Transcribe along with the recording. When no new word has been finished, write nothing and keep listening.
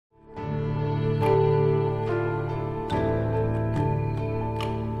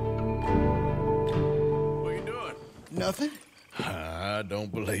Nothing? I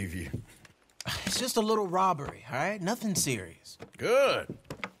don't believe you. It's just a little robbery, all right? Nothing serious. Good.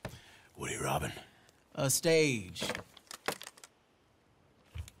 What are you robbing? A stage.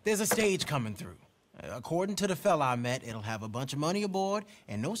 There's a stage coming through. According to the fella I met, it'll have a bunch of money aboard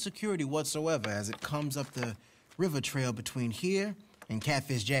and no security whatsoever as it comes up the river trail between here and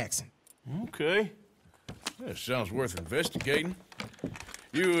Catfish Jackson. Okay. That sounds worth investigating.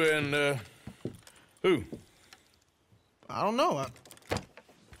 You and, who? I don't know.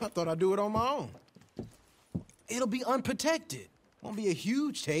 I thought I'd do it on my own. It'll be unprotected. Won't be a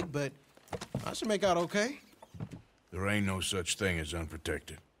huge take, but I should make out okay. There ain't no such thing as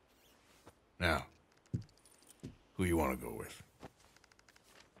unprotected. Now, who you want to go with?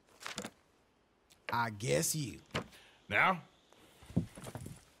 I guess you. Now?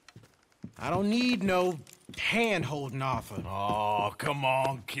 I don't need no hand-holding offer. Oh, come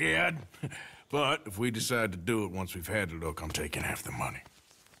on, kid. But if we decide to do it once we've had a look, I'm taking half the money.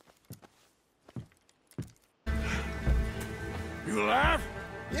 You alive?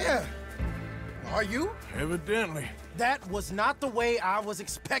 Yeah. Are you? Evidently. That was not the way I was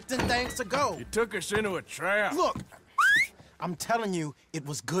expecting things to go. You took us into a trap. Look, I'm telling you, it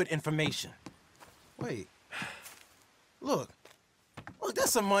was good information. Wait. Look, there's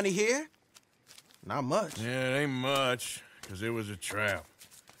some money here. Not much. Yeah, it ain't much, because it was a trap.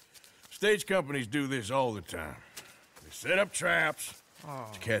 Stage companies do this all the time. They set up traps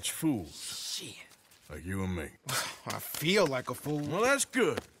to catch fools. Shit. Like you and me. I feel like a fool. Well, that's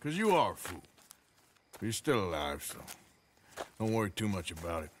good, because you are a fool. But you're still alive, so don't worry too much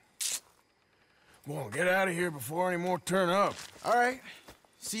about it. Come on, get out of here before any more turn up. All right.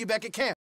 See you back at camp.